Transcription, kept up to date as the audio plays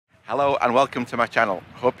Hello and welcome to my channel.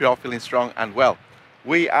 Hope you're all feeling strong and well.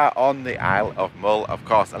 We are on the Isle of Mull, of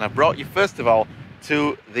course, and I brought you first of all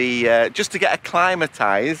to the just to get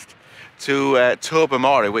acclimatized to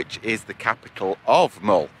Tobermory, which is the capital of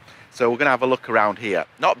Mull. So we're going to have a look around here.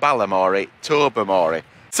 Not Balamory, Tobermory.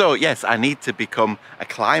 So yes, I need to become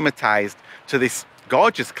acclimatized to this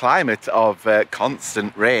gorgeous climate of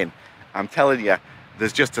constant rain. I'm telling you,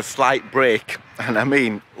 there's just a slight break, and I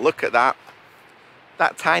mean, look at that.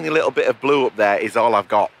 That tiny little bit of blue up there is all I've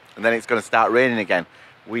got, and then it's going to start raining again.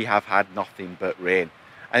 We have had nothing but rain,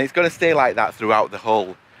 and it's going to stay like that throughout the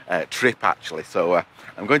whole trip actually. So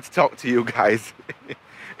I'm going to talk to you guys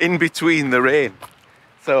in between the rain.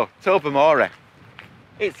 So Tobermory,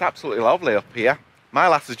 it's absolutely lovely up here. My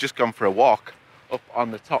lass has just gone for a walk up on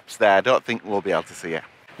the tops there. I don't think we'll be able to see it.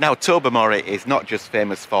 Now, Tobermory is not just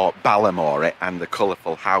famous for Balamory and the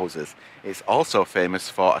colourful houses. It's also famous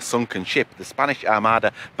for a sunken ship, the Spanish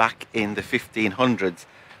Armada, back in the 1500s.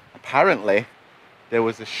 Apparently, there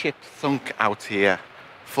was a ship sunk out here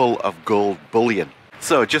full of gold bullion.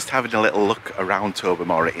 So, just having a little look around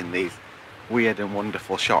Tobermory in these weird and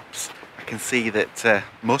wonderful shops, I can see that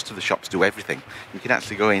most of the shops do everything. You can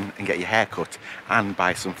actually go in and get your hair cut and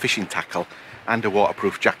buy some fishing tackle and a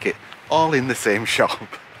waterproof jacket, all in the same shop.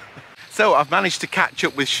 So I've managed to catch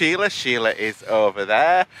up with Sheila. Sheila is over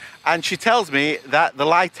there, and she tells me that the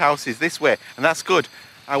lighthouse is this way, and that's good.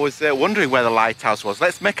 I was wondering where the lighthouse was.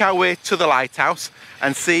 Let's make our way to the lighthouse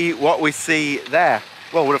and see what we see there.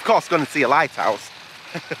 Well, we're of course going to see a lighthouse.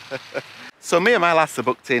 So me and my lass are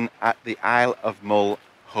booked in at the Isle of Mull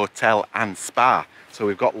Hotel and Spa. So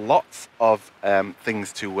we've got lots of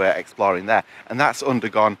things to explore in there, and that's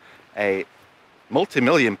undergone a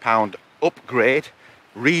multi-million-pound upgrade,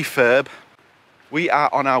 refurb. We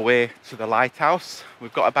are on our way to the lighthouse.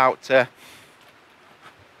 We've got about a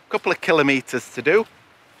couple of kilometres to do.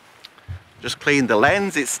 Just cleaned the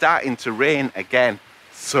lens. It's starting to rain again.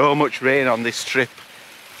 So much rain on this trip.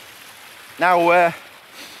 Now,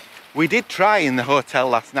 we did try in the hotel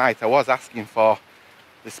last night. I was asking for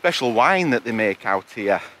the special wine that they make out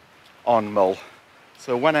here on Mull.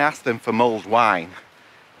 So when I asked them for mulled wine,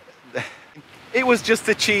 it was just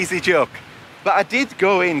a cheesy joke. But I did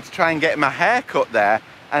go in to try and get my hair cut there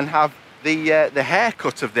and have the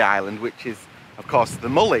haircut of the island, which is, of course, the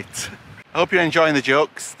mullet. I hope you're enjoying the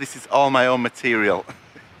jokes. This is all my own material.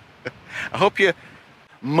 I hope you're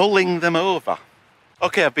mulling them over.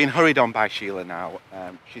 Okay, I've been hurried on by Sheila now.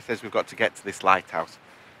 She says we've got to get to this lighthouse.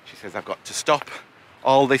 She says I've got to stop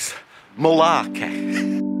all this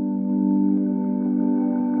malarkey.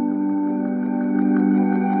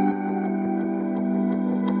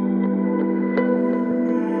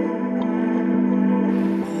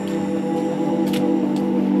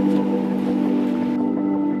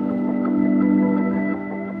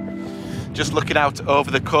 Just looking out over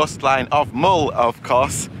the coastline of Mull, of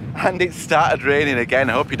course, and it started raining again.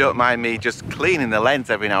 I hope you don't mind me just cleaning the lens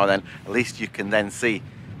every now and then. At least you can then see.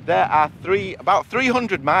 There are about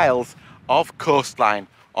 300 miles of coastline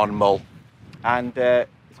on Mull, and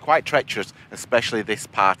it's quite treacherous, especially this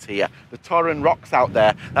part here. The torran rocks out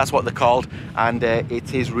there, that's what they're called, and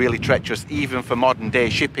it is really treacherous even for modern day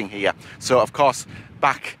shipping here. So of course,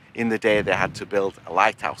 back in the day they had to build a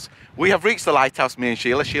lighthouse. We have reached the lighthouse, me and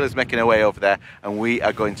Sheila. Sheila's making her way over there, and we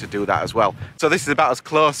are going to do that as well. So this is about as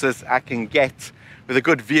close as I can get with a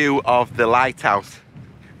good view of the lighthouse.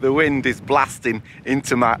 The wind is blasting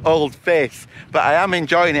into my old face, but I am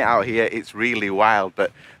enjoying it out here. It's really wild,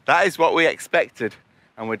 but that is what we expected,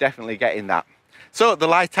 and we're definitely getting that. So the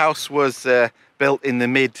lighthouse was built in the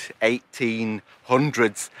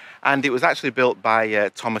mid-1800s, and it was actually built by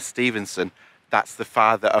Thomas Stevenson. That's the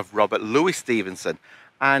father of Robert Louis Stevenson,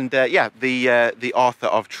 and yeah, the author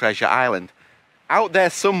of Treasure Island. Out there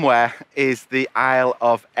somewhere is the Isle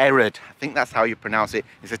of Herod. I think that's how you pronounce it.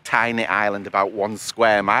 It's a tiny island, about 1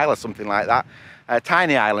 square mile or something like that. A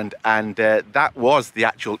tiny island, and that was the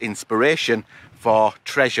actual inspiration for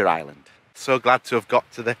Treasure Island. So glad to have got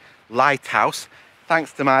to the lighthouse.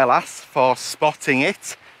 Thanks to my lass for spotting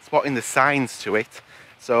the signs to it.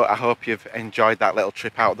 So I hope you've enjoyed that little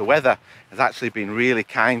trip out. The weather has actually been really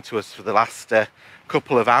kind to us for the last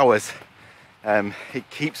couple of hours. It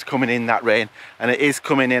keeps coming in, that rain, and it is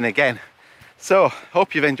coming in again. So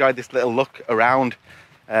hope you've enjoyed this little look around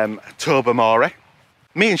Tobermory.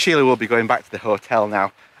 Me and Sheila will be going back to the hotel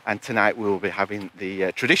now, and tonight we will be having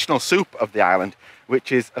the traditional soup of the island,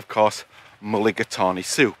 which is of course mulligatawny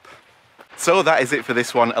soup. So that is it for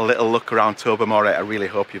this one, a little look around Tobermory. I really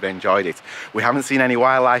hope you've enjoyed it. We haven't seen any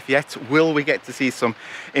wildlife yet. Will we get to see some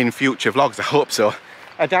in future vlogs? I hope so.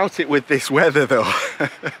 I doubt it with this weather though.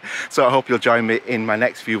 So I hope you'll join me in my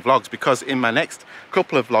next few vlogs, because in my next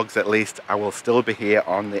couple of vlogs at least, I will still be here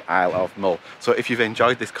on the Isle of Mull. So if you've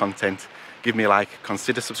enjoyed this content, give me a like,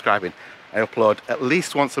 consider subscribing. I upload at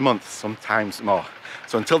least once a month, sometimes more.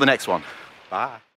 So until the next one, bye.